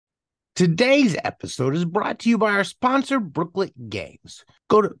Today's episode is brought to you by our sponsor, Brooklet Games.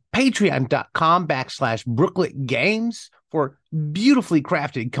 Go to patreon.com/Brooklet Games for beautifully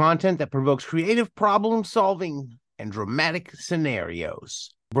crafted content that provokes creative problem solving and dramatic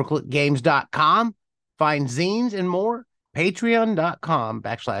scenarios. BrookletGames.com, find zines and more.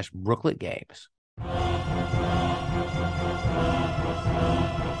 Patreon.com/Brooklet Games.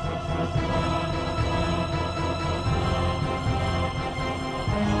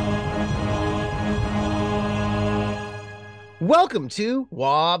 Welcome to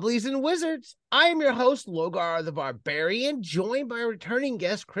Wobblies and Wizards. I am your host, Logar the Barbarian, joined by returning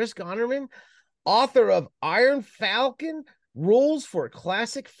guest Chris Gonerman, author of Iron Falcon, Rules for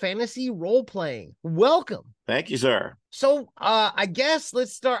Classic Fantasy Role-Playing. Welcome. Thank you, sir. So I guess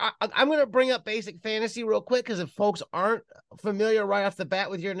let's start. I'm going to bring up Basic Fantasy real quick, because if folks aren't familiar right off the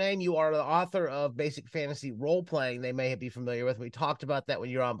bat with your name, you are the author of Basic Fantasy Role-Playing. They may be familiar with. We talked about that when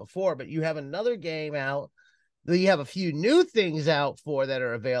you were on before, but you have another game out. You have a few new things out for that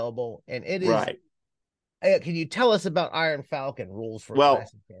are available, and it is right. Can you tell us about Iron Falcon, Rules for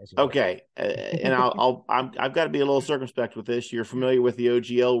Classic Fantasy? Okay, and I've got to be a little circumspect with this. You're familiar with the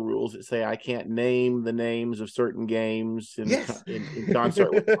OGL rules that say I can't name the names of certain games in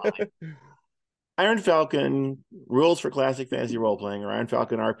concert with mine. Iron Falcon, Rules for Classic Fantasy Role-Playing, or Iron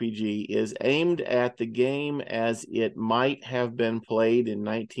Falcon RPG, is aimed at the game as it might have been played in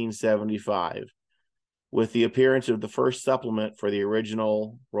 1975. With the appearance of the first supplement for the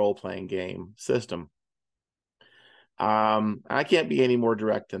original role-playing game system. I can't be any more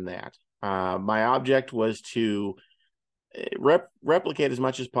direct than that. My object was to replicate as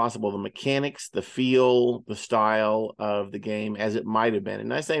much as possible the mechanics, the feel, the style of the game as it might have been.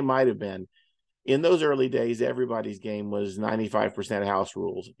 And I say might have been. In those early days, everybody's game was 95% house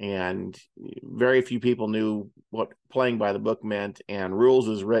rules, and very few people knew what playing by the book meant, and rules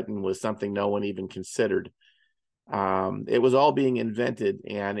as written was something no one even considered. It was all being invented,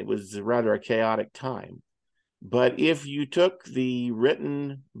 and it was rather a chaotic time. But if you took the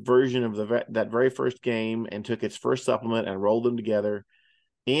written version of that very first game and took its first supplement and rolled them together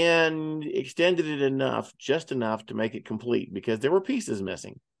and extended it just enough to make it complete, because there were pieces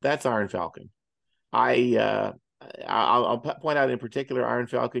missing, that's Iron Falcon. I'll point out in particular, Iron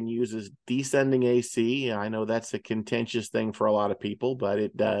Falcon uses descending AC. I know that's a contentious thing for a lot of people, but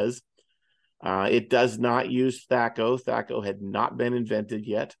it does. It does not use THAC0. THAC0 had not been invented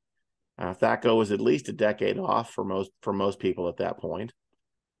yet. THAC0 was at least a decade off for most people at that point.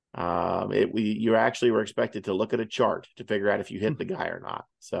 You actually were expected to look at a chart to figure out if you hit the guy or not.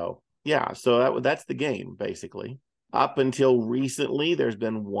 So yeah, that's the game basically. Up until recently, there's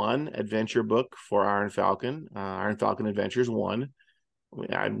been one adventure book for Iron Falcon Adventures 1.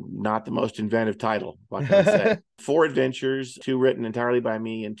 I'm not the most inventive title, what can I say? 4 adventures, 2 written entirely by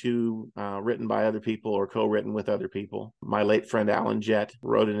me and 2 written by other people or co-written with other people. My late friend Alan Jett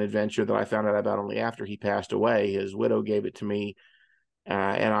wrote an adventure that I found out about only after he passed away. His widow gave it to me,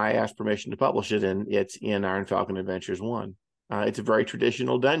 and I asked permission to publish it, and it's in Iron Falcon Adventures 1. It's a very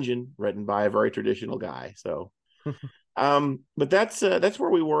traditional dungeon written by a very traditional guy. So, but that's where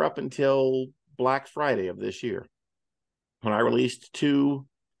we were up until Black Friday of this year, when I released 2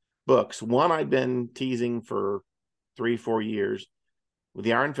 books. One I'd been teasing for 3-4 years, with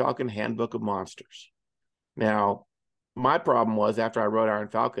the Iron Falcon Handbook of Monsters. Now, my problem was, after I wrote Iron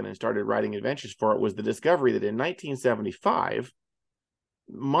Falcon and started writing adventures for it, was the discovery that in 1975,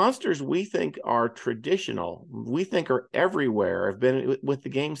 monsters we think are traditional, we think are everywhere, have been with the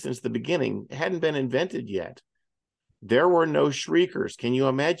game since the beginning, hadn't been invented yet. There were no shriekers. Can you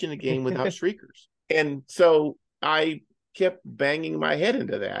imagine a game without shriekers? And so I kept banging my head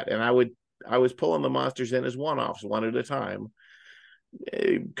into that, and I was pulling the monsters in as one-offs, one at a time,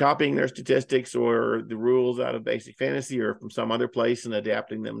 copying their statistics or the rules out of Basic Fantasy or from some other place and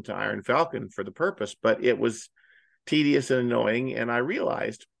adapting them to Iron Falcon for the purpose. But it was tedious and annoying, and I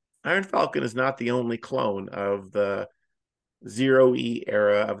realized Iron Falcon is not the only clone of the Zero-E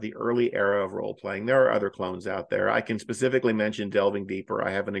era, of the early era of role-playing. There are other clones out there. I can specifically mention Delving Deeper. I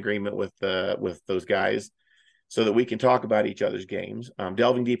have an agreement with those guys so that we can talk about each other's games.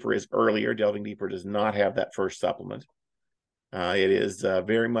 Delving Deeper is earlier. Delving Deeper does not have that first supplement. It is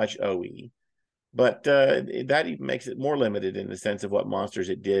very much OE. But that even makes it more limited in the sense of what monsters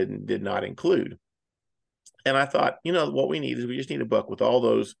it did and did not include. And I thought, what we need is we just need a book with all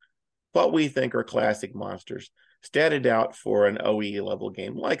those, what we think are classic monsters, statted out for an OE level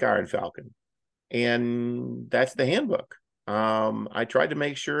game like Iron Falcon. And that's the handbook. I tried to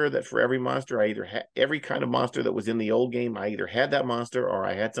make sure that for every monster, I either had every kind of monster that was in the old game, I either had that monster or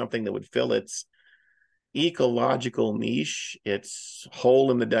I had something that would fill its ecological niche, its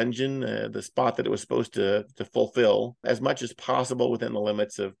hole in the dungeon, the spot that it was supposed to fulfill as much as possible within the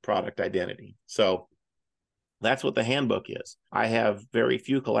limits of product identity. So that's what the handbook is. I have very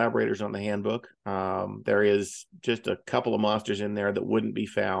few collaborators on the handbook. There is just a couple of monsters in there that wouldn't be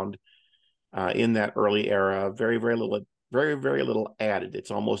found in that early era. Very, very little added.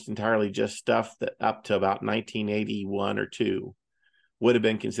 It's almost entirely just stuff that up to about 1981 or 2 would have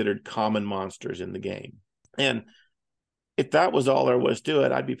been considered common monsters in the game. And if that was all there was to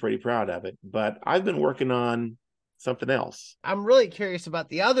it, I'd be pretty proud of it. But I've been working on something else. I'm really curious about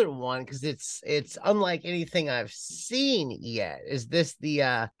the other one because it's unlike anything I've seen yet. Is this the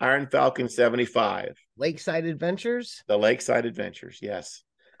Iron Falcon 75? Lakeside Adventures? The Lakeside Adventures, yes.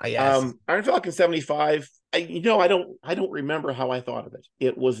 Yes. Iron Falcon 75. I don't remember how I thought of it.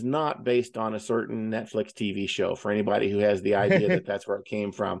 It was not based on a certain Netflix TV show. For anybody who has the idea that that's where it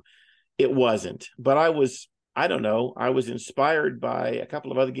came from, it wasn't. But I was inspired by a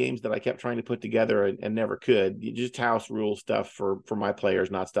couple of other games that I kept trying to put together and never could. Just house rule stuff for my players,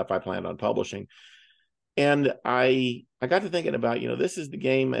 not stuff I planned on publishing. And I got to thinking about, this is the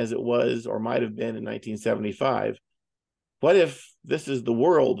game as it was or might have been in 1975. What if this is the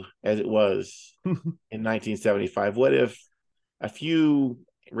world as it was in 1975? What if a few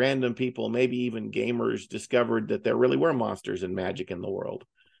random people, maybe even gamers, discovered that there really were monsters and magic in the world?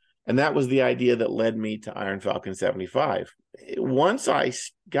 And that was the idea that led me to Iron Falcon 75. Once I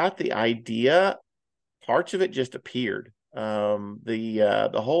got the idea, parts of it just appeared.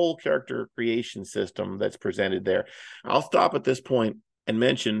 The whole character creation system that's presented there. I'll stop at this point and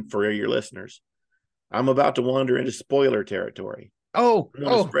mention for your listeners, I'm about to wander into spoiler territory. I'm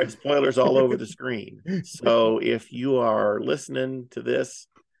going to spread spoilers all over the screen. So if you are listening to this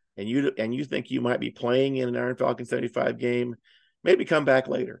and you think you might be playing in an Iron Falcon 75 game, maybe come back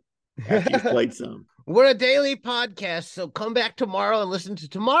later after you've played some. We're a daily podcast, so come back tomorrow and listen to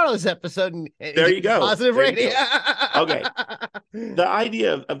tomorrow's episode. And there you go. Positive radio. Okay. The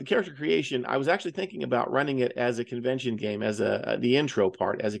idea of the character creation, I was actually thinking about running it as a convention game, as the intro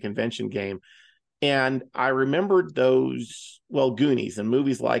part, as a convention game. And I remembered those, Goonies and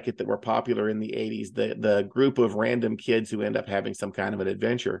movies like it that were popular in the 80s, the group of random kids who end up having some kind of an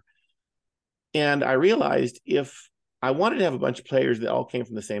adventure. And I realized if I wanted to have a bunch of players that all came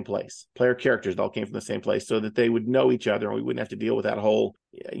from the same place, player characters that all came from the same place, so that they would know each other and we wouldn't have to deal with that whole,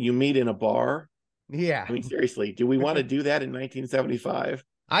 you meet in a bar. Yeah. I mean, seriously, do we want to do that in 1975?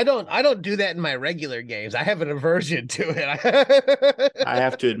 I don't do that in my regular games. I have an aversion to it. I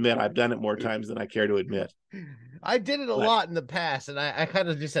have to admit, I've done it more times than I care to admit. I did it a lot in the past, and I kind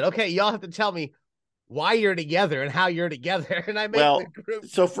of just said, okay, y'all have to tell me why you're together and how you're together. And I made the group.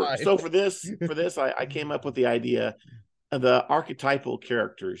 So for this, I came up with the idea of the archetypal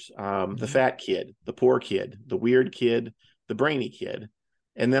characters, the fat kid, the poor kid, the weird kid, the brainy kid.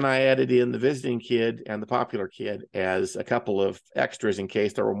 And then I added in the visiting kid and the popular kid as a couple of extras in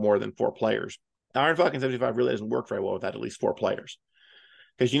case there were more than 4 players. Iron Falcon 75 really doesn't work very well without at least 4 players,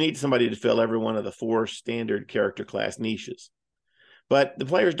 because you need somebody to fill every one of the 4 standard character class niches. But the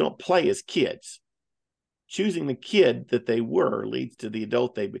players don't play as kids. Choosing the kid that they were leads to the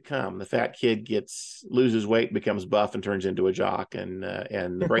adult they become. The fat kid loses weight, becomes buff, and turns into a jock, and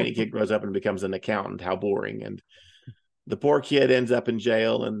the brainy kid grows up and becomes an accountant. How boring! And the poor kid ends up in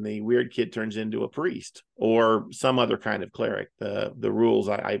jail, and the weird kid turns into a priest or some other kind of cleric. The rules,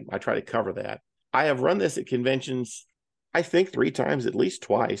 I try to cover that. I have run this at conventions, I think 3 times, at least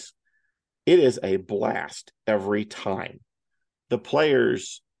twice. It is a blast every time. The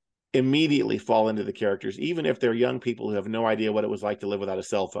players immediately fall into the characters, even if they're young people who have no idea what it was like to live without a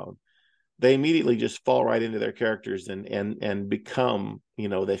cell phone. They immediately just fall right into their characters and become,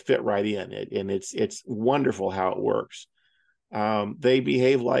 they fit right in it. And it's wonderful how it works. They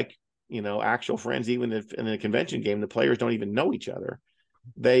behave like, actual friends. Even if in a convention game, the players don't even know each other.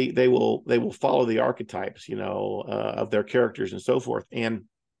 They will follow the archetypes, of their characters and so forth. And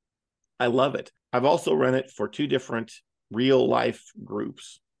I love it. I've also run it for 2 different real life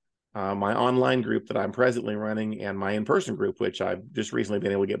groups. My online group that I'm presently running and my in-person group, which I've just recently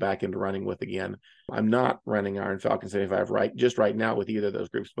been able to get back into running with again. I'm not running Iron Falcon 75 right now with either of those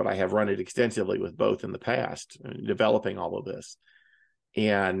groups, but I have run it extensively with both in the past, developing all of this.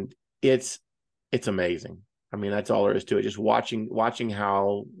 And it's amazing. I mean, that's all there is to it. Just watching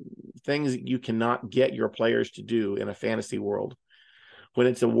how things you cannot get your players to do in a fantasy world, when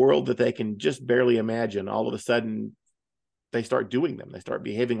it's a world that they can just barely imagine, all of a sudden they start doing them. They start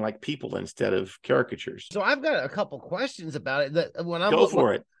behaving like people instead of caricatures. So I've got a couple questions about it. That when Go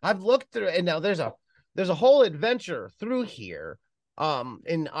for it. I've looked through, and now there's a whole adventure through here,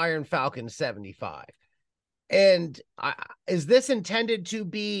 in Iron Falcon 75. And is this intended to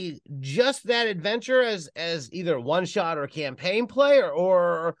be just that adventure as either one shot or campaign play,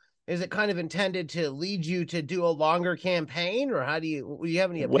 or is it kind of intended to lead you to do a longer campaign, or do you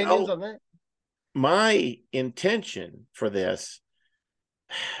have any opinions on that? My intention for this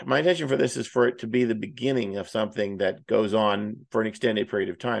is for it to be the beginning of something that goes on for an extended period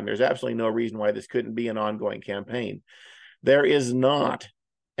of time. There's absolutely no reason why this couldn't be an ongoing campaign. There is not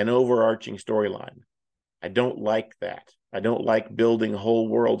an overarching storyline. I don't like that. I don't like building whole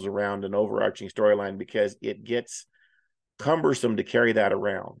worlds around an overarching storyline because it gets cumbersome to carry that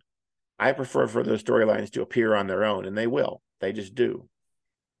around. I prefer for those storylines to appear on their own, and they will. They just do.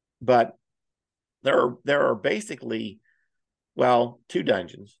 But there are basically, two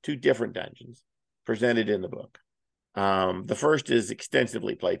different dungeons presented in the book. The first is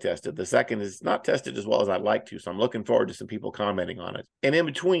extensively play tested. The second is not tested as well as I'd like to, so I'm looking forward to some people commenting on it. And in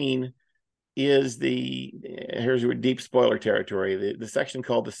between is here's deep spoiler territory, the section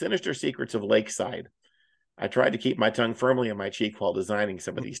called The Sinister Secrets of Lakeside. I tried to keep my tongue firmly in my cheek while designing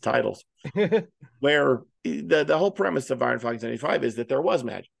some of these titles, where the whole premise of Iron Falcon 75 is that there was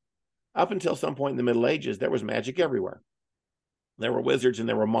magic. Up until some point in the Middle Ages, there was magic everywhere. There were wizards and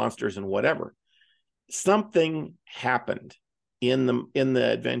there were monsters and whatever. Something happened in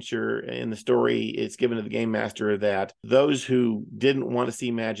the adventure, in the story. It's given to the game master that those who didn't want to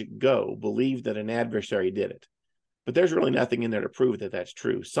see magic go believed that an adversary did it. But there's really nothing in there to prove that that's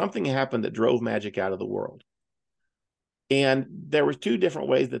true. Something happened that drove magic out of the world. And there were two different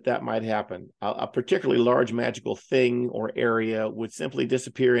ways that might happen. A particularly large magical thing or area would simply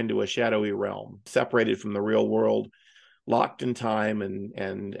disappear into a shadowy realm, separated from the real world, locked in time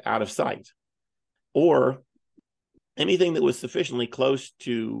and out of sight. Or anything that was sufficiently close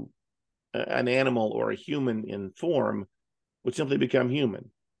to an animal or a human in form would simply become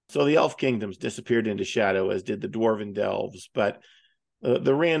human. So the elf kingdoms disappeared into shadow, as did the dwarven delves, but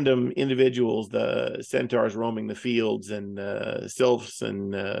the random individuals, the centaurs roaming the fields and sylphs and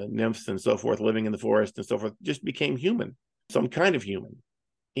nymphs and so forth, living in the forest and so forth, just became human, some kind of human.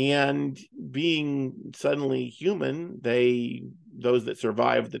 And being suddenly human, those that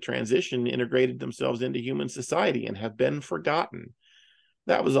survived the transition integrated themselves into human society and have been forgotten.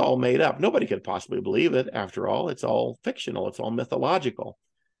 That was all made up. Nobody could possibly believe it. After all, it's all fictional. It's all mythological.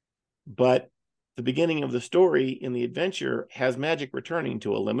 But the beginning of the story in the adventure has magic returning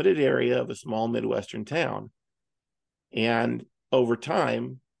to a limited area of a small Midwestern town. And over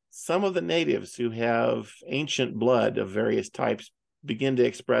time, some of the natives who have ancient blood of various types begin to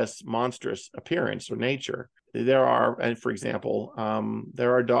express monstrous appearance or nature. There are, and for example,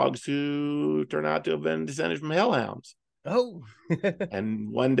 there are dogs who turn out to have been descended from hellhounds. Oh. And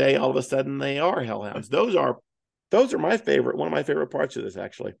one day, all of a sudden, they are hellhounds. Those are my favorite. One of my favorite parts of this,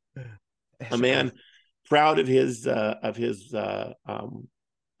 actually. A man proud of his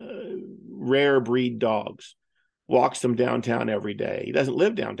rare breed dogs walks them downtown every day. He doesn't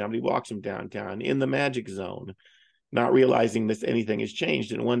live downtown, but he walks them downtown in the magic zone, not realizing that anything has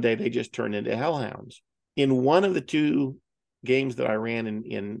changed. And one day they just turn into hellhounds. In one of the two games that I ran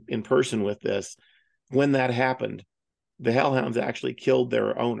in person with this, when that happened, the hellhounds actually killed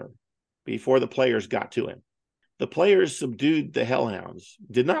their owner before the players got to him. The players subdued the hellhounds,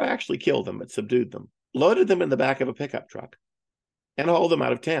 did not actually kill them, but subdued them, loaded them in the back of a pickup truck, and hauled them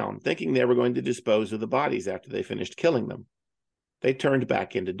out of town, thinking they were going to dispose of the bodies after they finished killing them. They turned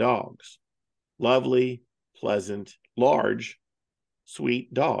back into dogs. Lovely, pleasant, large,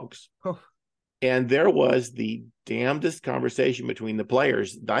 sweet dogs. Oh. And there was the damnedest conversation between the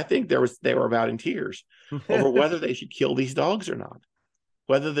players. I think they were about in tears over whether they should kill these dogs or not,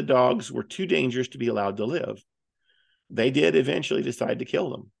 whether the dogs were too dangerous to be allowed to live. They did eventually decide to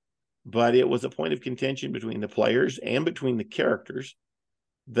kill them, but it was a point of contention between the players and between the characters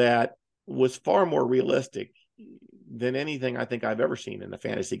that was far more realistic than anything I think I've ever seen in a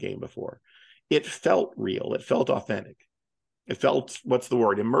fantasy game before. It felt real. It felt authentic. It felt,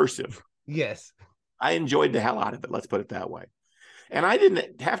 immersive. Yes. I enjoyed the hell out of it. Let's put it that way. And I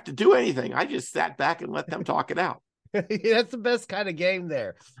didn't have to do anything. I just sat back and let them talk it out. That's the best kind of game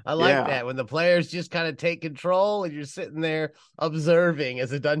there. I like that when the players just kind of take control and you're sitting there observing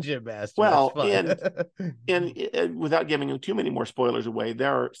as a dungeon master. Well, and without giving too many more spoilers away,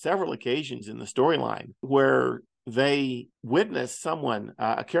 there are several occasions in the storyline where they witness someone,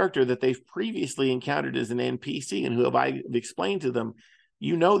 a character that they've previously encountered as an NPC, and who have I explained to them,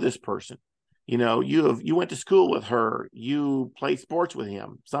 you know this person, you went to school with her, you played sports with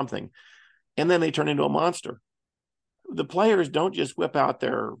him, something, and then they turn into a monster. The players don't just whip out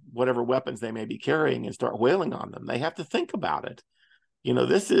their whatever weapons they may be carrying and start wailing on them. They have to think about it.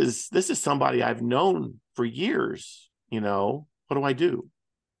 this is somebody I've known for years. What do I do?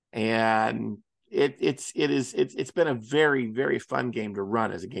 And it's been a very, very fun game to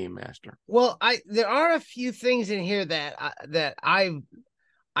run as a game master. Well, there are a few things in here that I'm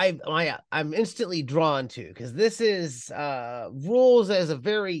instantly drawn to, because this is rules as a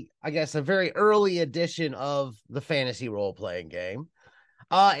very early edition of the fantasy role playing game.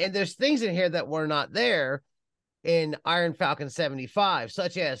 And there's things in here that were not there in Iron Falcon 75,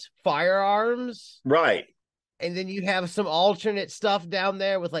 such as firearms. Right. And then you have some alternate stuff down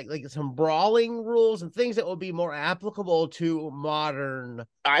there with like some brawling rules and things that will be more applicable to modern.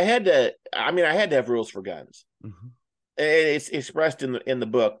 I had to have rules for guns. Mm-hmm. It's expressed in the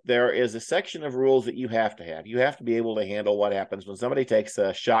book. There is a section of rules that you have to have. You have to be able to handle what happens when somebody takes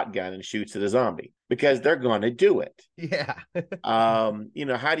a shotgun and shoots at a zombie, because they're going to do it. Yeah. How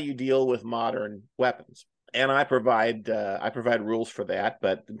do you deal with modern weapons? And I provide rules for that,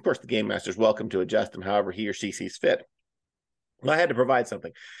 but of course the game master is welcome to adjust them however he or she sees fit. Well, I had to provide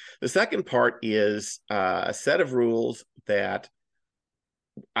something. The second part is a set of rules that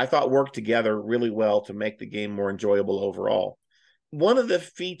I thought worked together really well to make the game more enjoyable overall. One of the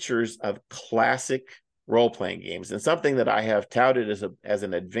features of classic role-playing games, and something that I have touted as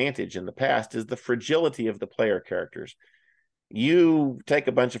an advantage in the past, is the fragility of the player characters. You take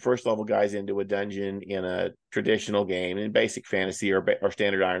a bunch of first level guys into a dungeon in a traditional game, in basic fantasy or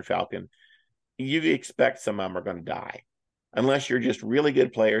standard Iron Falcon, you expect some of them are going to die. Unless you're just really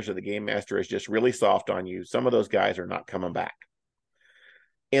good players or the game master is just really soft on you, some of those guys are not coming back.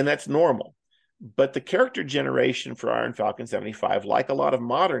 And that's normal. But the character generation for Iron Falcon 75, like a lot of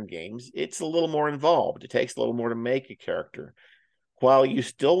modern games, it's a little more involved. It takes a little more to make a character. While you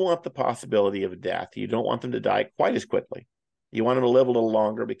still want the possibility of death, you don't want them to die quite as quickly. You want them to live a little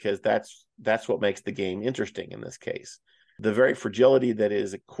longer, because that's what makes the game interesting in this case. The very fragility that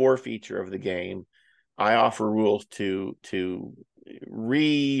is a core feature of the game, I offer rules to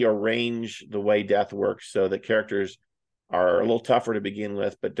rearrange the way death works so that characters are a little tougher to begin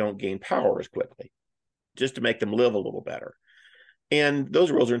with, but don't gain power as quickly, just to make them live a little better. And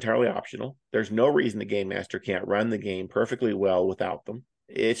those rules are entirely optional. There's no reason the game master can't run the game perfectly well without them.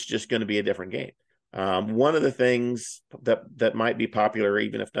 It's just going to be a different game. One of the things that might be popular,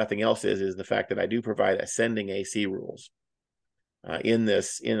 even if nothing else is the fact that I do provide ascending AC rules in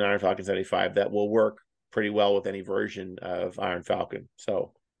Iron Falcon 75 that will work pretty well with any version of Iron Falcon.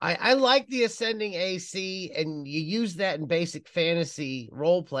 So I like the ascending AC, and you use that in basic fantasy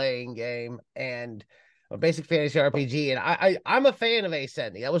role-playing game and a basic fantasy RPG. And I'm a fan of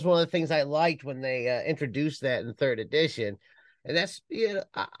ascending. That was one of the things I liked when they introduced that in third edition. And that's,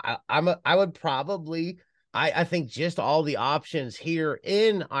 I think just all the options here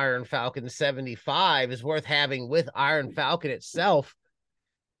in Iron Falcon 75 is worth having with Iron Falcon itself.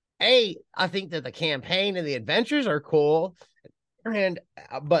 I think that the campaign and the adventures are cool.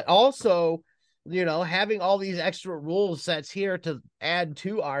 But also, having all these extra rule sets here to add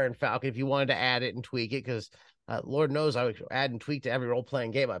to Iron Falcon if you wanted to add it and tweak it, because Lord knows I would add and tweak to every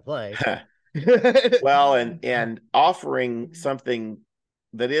role-playing game I play. Well, and offering something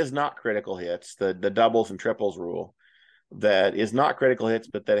that is not critical hits, the doubles and triples rule, that is not critical hits,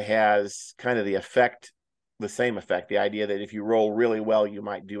 but that has kind of the same effect, the idea that if you roll really well, you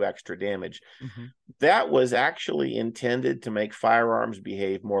might do extra damage. Mm-hmm. That was actually intended to make firearms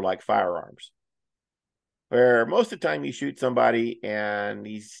behave more like firearms, where most of the time you shoot somebody and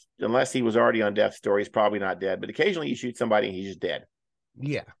unless he was already on death's door, he's probably not dead, but occasionally you shoot somebody and he's just dead.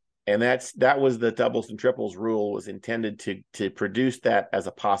 Yeah. And that was the doubles and triples rule, was intended to produce that as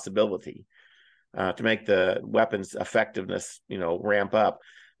a possibility, to make the weapon's effectiveness, ramp up.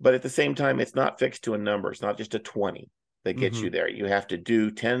 But at the same time, it's not fixed to a number. It's not just a 20 that gets you there. You have to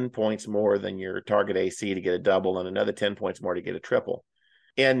do 10 points more than your target AC to get a double, and another 10 points more to get a triple.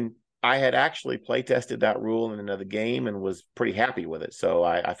 And I had actually play tested that rule in another game and was pretty happy with it. So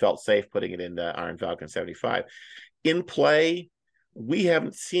I felt safe putting it into Iron Falcon 75. In play, we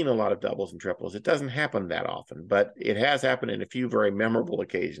haven't seen a lot of doubles and triples. It doesn't happen that often, but it has happened in a few very memorable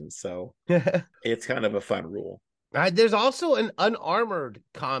occasions. So it's kind of a fun rule. There's also an unarmored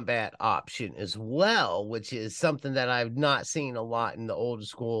combat option as well, which is something that I've not seen a lot in the old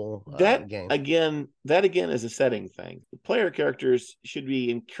school game. That again is a setting thing. The player characters should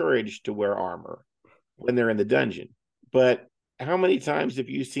be encouraged to wear armor when they're in the dungeon. But how many times have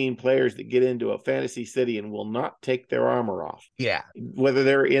you seen players that get into a fantasy city and will not take their armor off? Yeah. Whether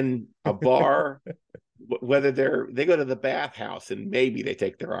they're in a bar, whether they go to the bathhouse and maybe they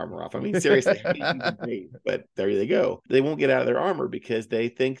take their armor off. I mean, seriously, but there they go. They won't get out of their armor because they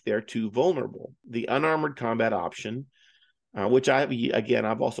think they're too vulnerable. The unarmored combat option which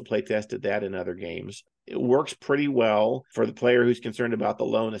I've also play tested that in other games. It works pretty well for the player who's concerned about the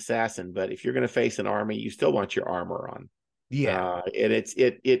lone assassin, but if you're going to face an army, you still want your armor on. Yeah. And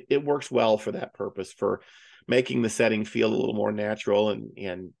it works well for that purpose, for making the setting feel a little more natural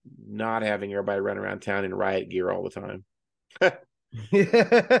and not having everybody run around town in riot gear all the time. And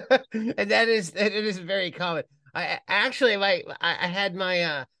that is very common. I actually I had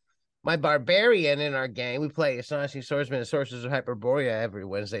my barbarian in our game. We play Astonishing Swordsman and Sorcerers of Hyperborea every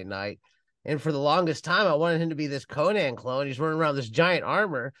Wednesday night. And for the longest time, I wanted him to be this Conan clone. He's running around this giant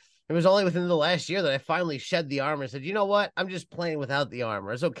armor. It was only within the last year that I finally shed the armor and said, you know what? I'm just playing without the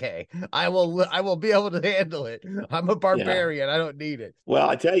armor. It's okay. I will be able to handle it. I'm a barbarian. Yeah. I don't need it. Well,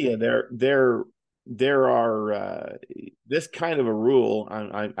 I tell you, there are this kind of a rule.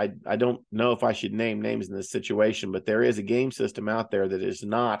 I don't know if I should name names in this situation, but there is a game system out there that is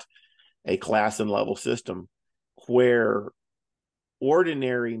not a class and level system, where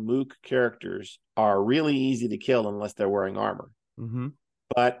ordinary mook characters are really easy to kill unless they're wearing armor. Mm-hmm.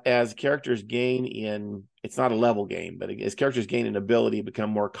 But as characters gain in, it's not a level game, but as characters gain in ability, become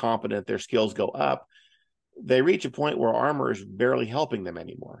more competent, their skills go up, they reach a point where armor is barely helping them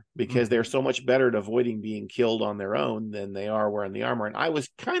anymore, because they're so much better at avoiding being killed on their own than they are wearing the armor. And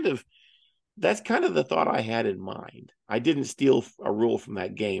that's kind of the thought I had in mind. I didn't steal a rule from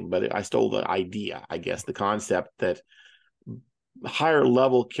that game, but I stole the idea, I guess, the concept that higher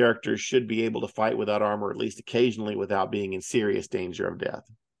level characters should be able to fight without armor, at least occasionally, without being in serious danger of death.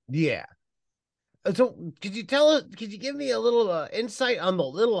 Yeah. So could you give me a little insight on the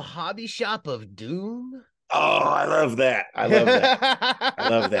Little Hobby Shop of Doom? Oh, I love that. I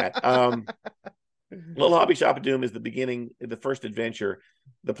love that. Little Hobby Shop of Doom is the beginning, the first adventure.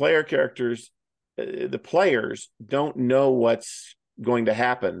 The players don't know what's going to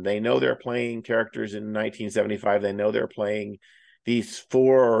happen. They know they're playing characters in 1975. They know they're playing these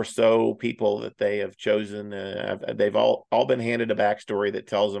 4 or so people that they have chosen. They've all been handed a backstory that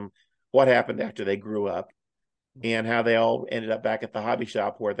tells them what happened after they grew up and how they all ended up back at the hobby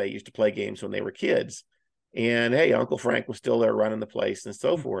shop where they used to play games when they were kids. And hey, Uncle Frank was still there running the place and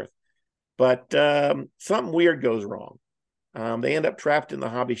so forth. But something weird goes wrong. They end up trapped in the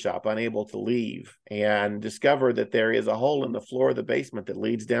hobby shop, unable to leave, and discover that there is a hole in the floor of the basement that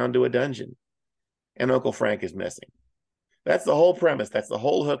leads down to a dungeon. And Uncle Frank is missing. That's the whole premise. That's the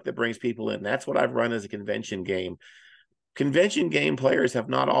whole hook that brings people in. That's what I've run as a convention game. Convention game players have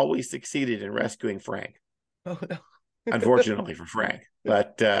not always succeeded in rescuing Frank. Oh, no. Unfortunately for Frank.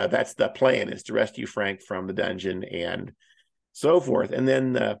 But that's the plan, is to rescue Frank from the dungeon and so forth. And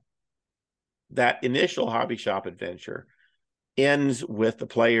then that initial hobby shop adventure ends with the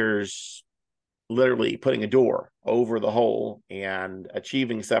players literally putting a door over the hole and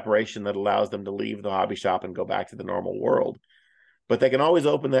achieving separation that allows them to leave the hobby shop and go back to the normal world. But they can always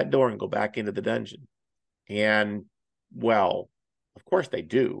open that door and go back into the dungeon. And, well, of course they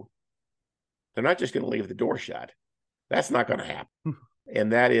do. They're not just going to leave the door shut. That's not going to happen.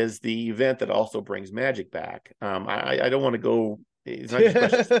 And that is the event that also brings magic back. I don't want to go, it's not just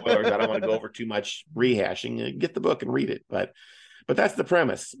special spoilers. I don't want to go over too much rehashing. Get the book and read it. But that's the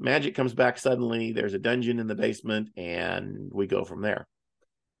premise. Magic comes back suddenly. There's a dungeon in the basement, and we go from there.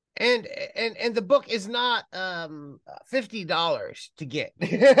 And the book is not $50 to get.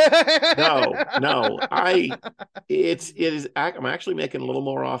 No. I'm actually making a little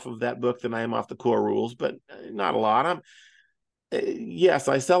more off of that book than I am off the core rules, but not a lot. Yes,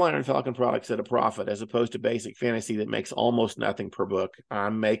 I sell Iron Falcon products at a profit, as opposed to Basic Fantasy that makes almost nothing per book.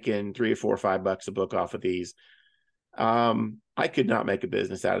 I'm making $3 or $4 or $5 a book off of these. I could not make a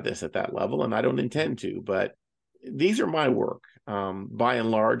business out of this at that level, and I don't intend to, but these are my work, by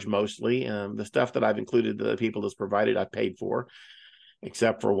and large, mostly. The stuff that I've included, the people that's provided, I've paid for,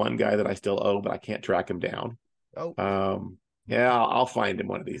 except for one guy that I still owe, but I can't track him down. Oh. Yeah, I'll find him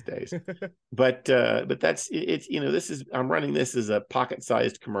one of these days. But that's it's I'm running this as a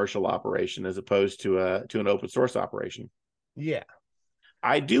pocket-sized commercial operation as opposed to an open source operation. Yeah.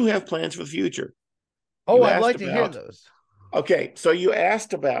 I do have plans for the future. Oh, I'd like to hear those. Okay, so you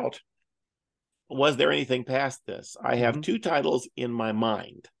asked about, was there anything past this? I have 2 titles in my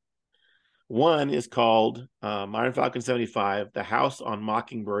mind. One is called Iron Falcon 75, The House on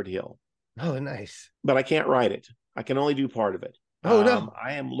Mockingbird Hill. Oh, nice. But I can't write it. I can only do part of it. Oh, no.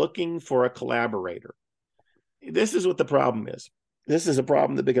 I am looking for a collaborator. This is what the problem is. This is a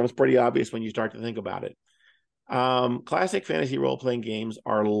problem that becomes pretty obvious when you start to think about it. Classic fantasy role-playing games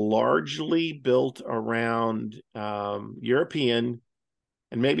are largely built around European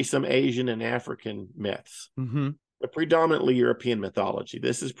and maybe some Asian and African myths, but predominantly European mythology.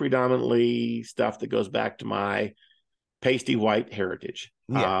 This is predominantly stuff that goes back to my pasty white heritage.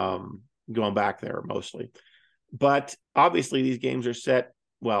 Yeah. Going back there mostly. But obviously these games are set,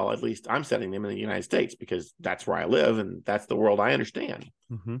 well, at least I'm setting them in the United States because that's where I live and that's the world I understand.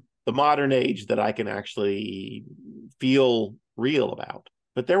 Mm-hmm. The modern age that I can actually feel real about.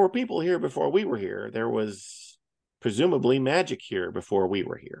 But there were people here before we were here. There was presumably magic here before we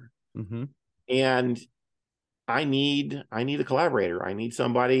were here. Mm-hmm. And I need a collaborator. I need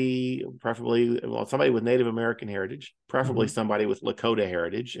somebody, preferably, well, somebody with Native American heritage, preferably Mm-hmm. somebody with Lakota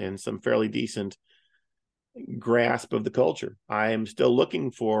heritage and some fairly decent grasp of the culture. I am still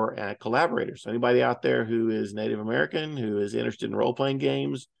looking for collaborators. Anybody out there who is Native American, who is interested in role-playing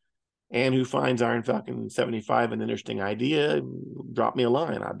games, and who finds Iron Falcon 75 an interesting idea, drop me a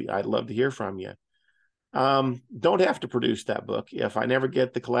line. I'd love to hear from you. Don't have to produce that book. If I never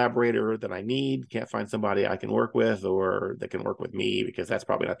get the collaborator that I need, can't find somebody I can work with or that can work with me, because that's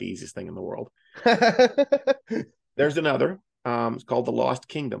probably not the easiest thing in the world. There's another. It's called The Lost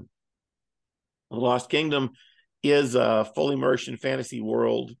Kingdom. The Lost Kingdom is a full immersion fantasy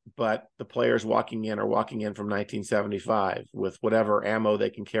world, but the players walking in from 1975 with whatever ammo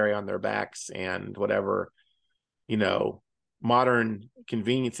they can carry on their backs and whatever, modern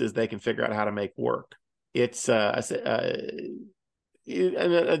conveniences they can figure out how to make work. It's somebody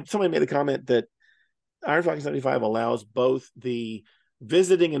made a comment that Iron Falcon 75 allows both the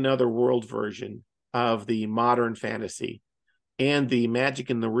visiting another world version of the modern fantasy and the magic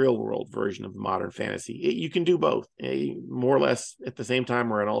in the real world version of the modern fantasy. You can do both, more or less at the same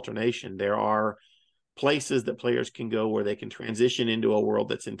time or an alternation. There are places that players can go where they can transition into a world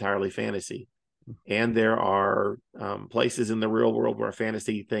that's entirely fantasy. And there are places in the real world where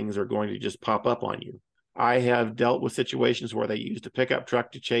fantasy things are going to just pop up on you. I have dealt with situations where they used a pickup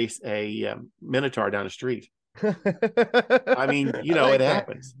truck to chase a minotaur down the street. I mean, like it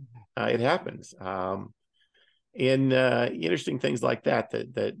happens. It happens. And interesting things like that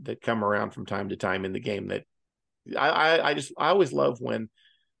come around from time to time in the game. That I always love when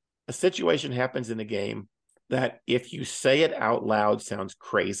a situation happens in a game that if you say it out loud sounds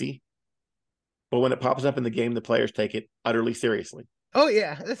crazy, but when it pops up in the game, the players take it utterly seriously. Oh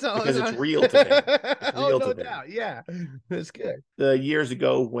yeah, that's all because it's real to them. It's oh, real no to them. doubt. Yeah, that's good. Years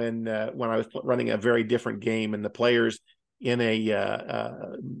ago, when I was running a very different game, and the players in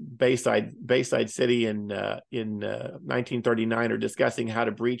a Bayside city in 1939 are discussing how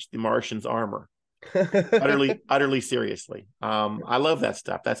to breach the Martians' armor, utterly seriously. I love that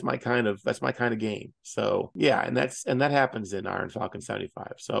stuff. That's my kind of game. So yeah, and that happens in Iron Falcon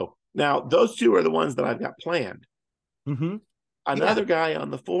 75. So now those two are the ones that I've got planned. Mm-hmm. Another guy on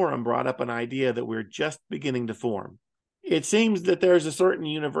the forum brought up an idea that we're just beginning to form. It seems that there's a certain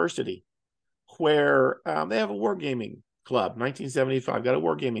university where they have a wargaming club. 1975 got a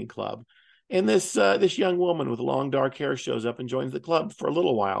wargaming club, and this young woman with long dark hair shows up and joins the club for a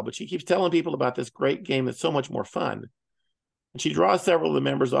little while. But she keeps telling people about this great game that's so much more fun. And she draws several of the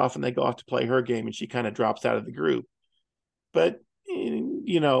members off, and they go off to play her game, and she kind of drops out of the group. But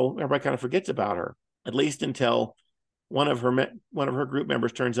everybody kind of forgets about her, at least until one of her group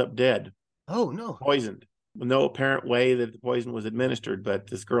members turns up dead. Oh no! Poisoned. With no apparent way that the poison was administered, but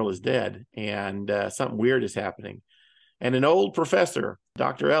this girl is dead, and something weird is happening. And an old professor,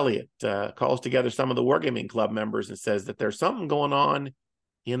 Dr. Elliott, calls together some of the Wargaming Club members and says that there's something going on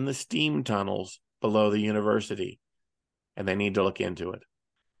in the steam tunnels below the university, and they need to look into it.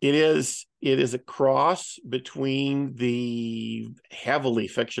 It is a cross between the heavily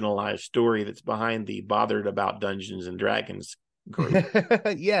fictionalized story that's behind the Bothered About Dungeons and Dragons group.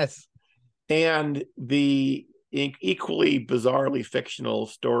 Yes. And the equally bizarrely fictional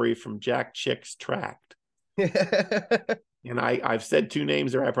story from Jack Chick's Tract. And I've said two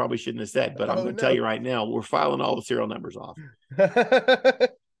names there I probably shouldn't have said, but I'm going to tell you right now, we're filing all the serial numbers off.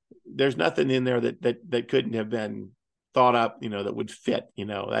 There's nothing in there that couldn't have been thought up, that would fit.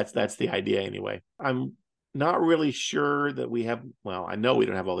 That's the idea anyway. I'm not really sure that we have, well, I know we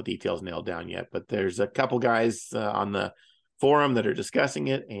don't have all the details nailed down yet, but there's a couple guys on the forum that are discussing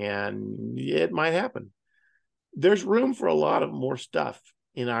it, and it might happen. There's room for a lot of more stuff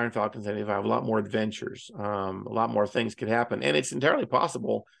in Iron Falcon 75, a lot more adventures, a lot more things could happen. And it's entirely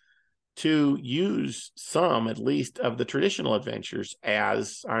possible to use some, at least, of the traditional adventures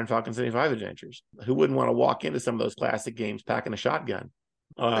as Iron Falcon 75 adventures. Who wouldn't want to walk into some of those classic games packing a shotgun,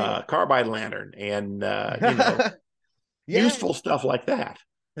 carbide lantern, and useful stuff like that.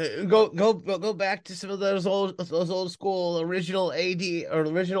 Go back to some of those old school original AD or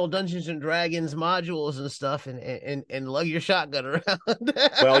original Dungeons and Dragons modules and stuff, and lug your shotgun around.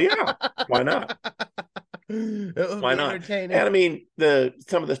 Well, yeah, why not? It would Why be not? entertaining. And I mean,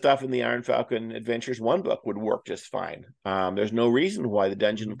 some of the stuff in the Iron Falcon Adventures 1 book would work just fine. There's no reason why the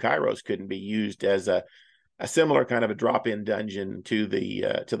Dungeon of Kairos couldn't be used as a similar kind of a drop-in dungeon to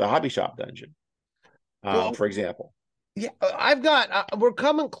the Hobby Shop dungeon, Well, for example. yeah, I've got. We're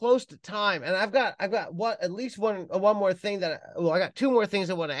coming close to time, and I've got what at least one more thing that. Well, I got two more things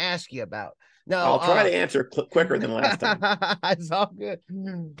I want to ask you about. Now, I'll try to answer quicker than last time. It's all good.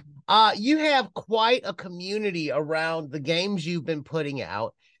 You have quite a community around the games you've been putting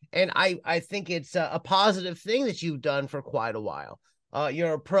out, and I think it's a positive thing that you've done for quite a while.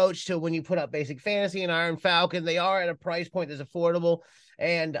 Your approach to when you put up Basic Fantasy and Iron Falcon, they are at a price point that's affordable,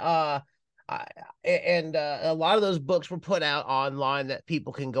 and a lot of those books were put out online that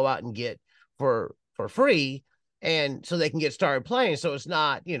people can go out and get for free, and so they can get started playing. So it's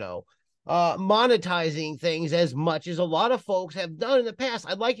not, monetizing things as much as a lot of folks have done in the past.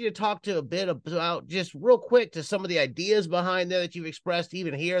 I'd like you to talk to a bit about, just real quick, to some of the ideas behind there that you've expressed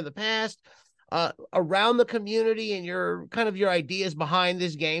even here in the past, around the community, and your ideas behind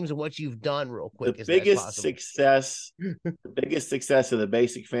these games and what you've done real quick. The biggest success of the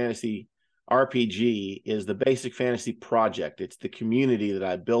Basic Fantasy RPG is the Basic Fantasy Project. It's the community that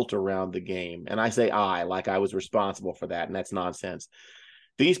I built around the game. And I say I, like I was responsible for that, and that's nonsense.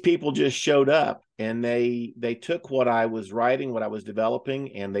 These people just showed up, and they took what I was writing, what I was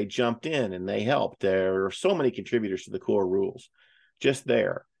developing, and they jumped in and they helped. There are so many contributors to the core rules just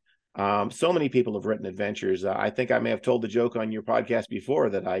there. So many people have written adventures. I think I may have told the joke on your podcast before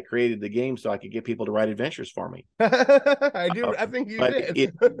that I created the game so I could get people to write adventures for me. I do. I think you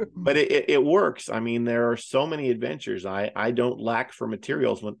did. But it works. I mean, there are so many adventures. I don't lack for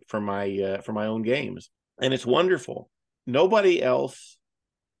materials for my own games, and it's wonderful. Nobody else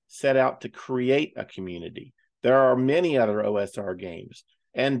set out to create a community. There are many other OSR games,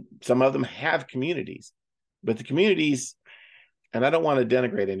 and some of them have communities, but the communities, and I don't want to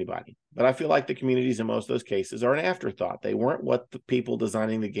denigrate anybody, but I feel like the communities in most of those cases are an afterthought. They weren't what the people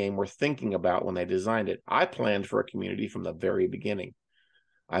designing the game were thinking about when they designed it. I planned for a community from the very beginning.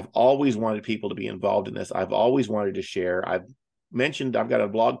 I've always wanted people to be involved in this. I've always wanted to share. I've got a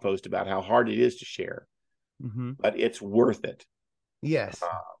blog post about how hard it is to share, but it's worth it. Yes.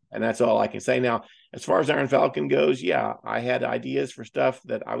 And that's all I can say. Now, as far as Iron Falcon goes, yeah, I had ideas for stuff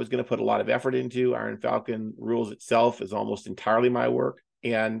that I was going to put a lot of effort into. Iron Falcon rules itself is almost entirely my work,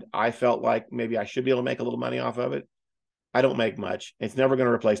 and I felt like maybe I should be able to make a little money off of it. I don't make much. It's never going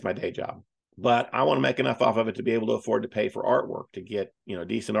to replace my day job, but I want to make enough off of it to be able to afford to pay for artwork, to get,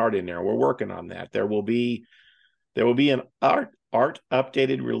 decent art in there. We're working on that. There will be an art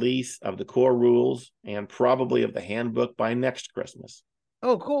updated release of the core rules and probably of the handbook by next Christmas.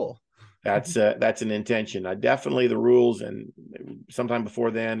 Oh, cool. That's an intention. Definitely the rules, and sometime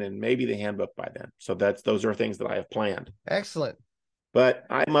before then, and maybe the handbook by then. So those are things that I have planned. Excellent. But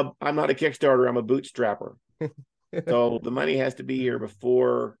I'm not a Kickstarter. I'm a bootstrapper. So the money has to be here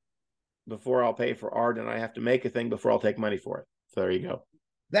before I'll pay for art, and I have to make a thing before I'll take money for it. So there you go.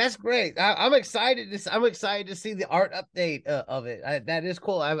 That's great. I'm excited. I'm excited to see the art update of it. That is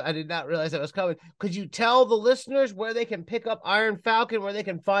cool. I did not realize that was coming. Could you tell the listeners where they can pick up Iron Falcon, where they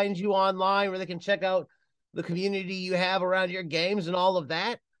can find you online, where they can check out the community you have around your games and all of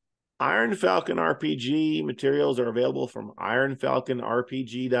that? Iron Falcon RPG materials are available from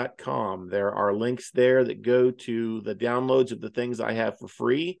ironfalconrpg.com. There are links there that go to the downloads of the things I have for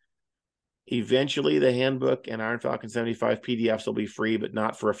free. Eventually, the handbook and Iron Falcon 75 PDFs will be free, but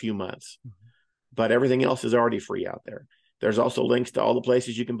not for a few months. But everything else is already free out there. There's also links to all the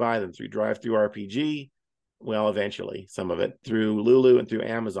places you can buy them through DriveThruRPG. Well, eventually, some of it through Lulu and through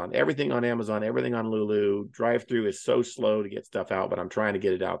Amazon. Everything on Amazon, everything on Lulu. DriveThru is so slow to get stuff out, but I'm trying to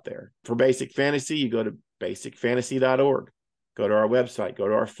get it out there. For Basic Fantasy, you go to basicfantasy.org. Go to our website. Go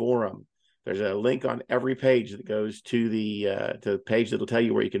to our forum. There's a link on every page that goes to the page that'll tell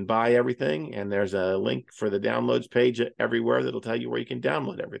you where you can buy everything, and there's a link for the downloads page everywhere that'll tell you where you can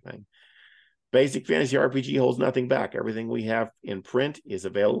download everything. Basic Fantasy RPG holds nothing back. Everything we have in print is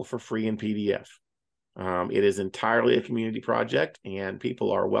available for free in PDF. It is entirely a community project, and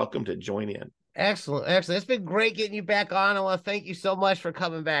people are welcome to join in. Excellent. It's been great getting you back on. I want to thank you so much for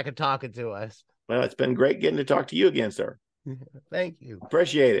coming back and talking to us. Well, it's been great getting to talk to you again, sir. Thank you.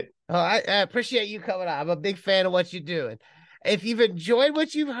 Appreciate it. I appreciate you coming on. I'm a big fan of what you're doing. If you've enjoyed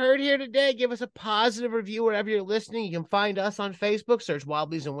what you've heard here today, give us a positive review wherever you're listening. You can find us on Facebook. Search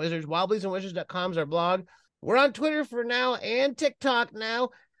Wildblies and Wizards. Wildbliesandwizards.com is our blog. We're on Twitter for now and TikTok now.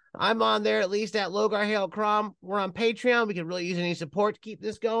 I'm on there, at least at Logar Hale Crom. We're on Patreon. We can really use any support to keep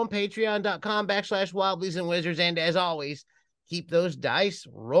this going. Patreon.com/Wildblies and Wizards. And as always, keep those dice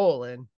rolling.